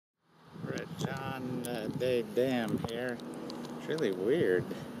Big dam here. It's really weird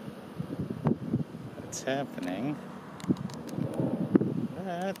what's happening,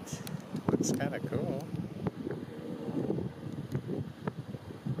 but looks kind of cool.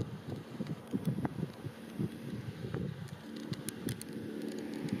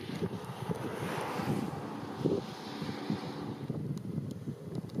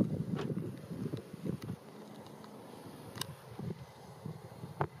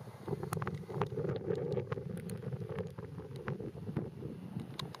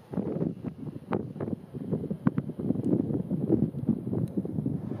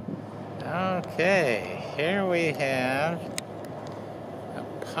 Okay, here we have a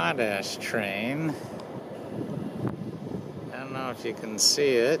potash train. I don't know if you can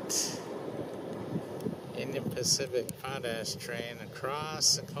see it. Union Pacific potash train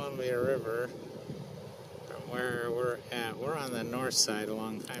across the Columbia River from where we're at. We're on the north side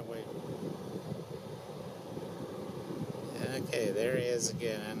along Highway. Okay, there he is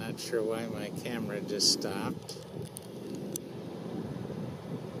again. I'm not sure why my camera just stopped.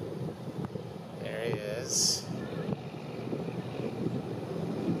 There he is.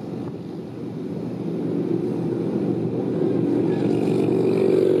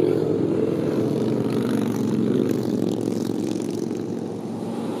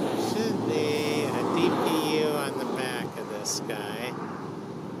 Should be a DPU on the back of this guy.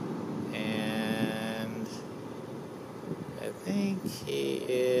 And I think he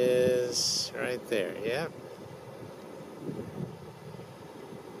is right there. Yep.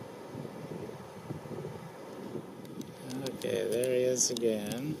 Okay, there he is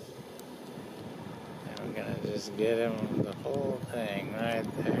again. And we're going to just get him the whole thing right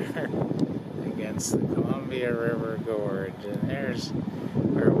there against the Columbia River Gorge. And there's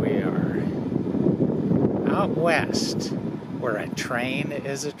where we are. Out west, where a train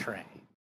is a train.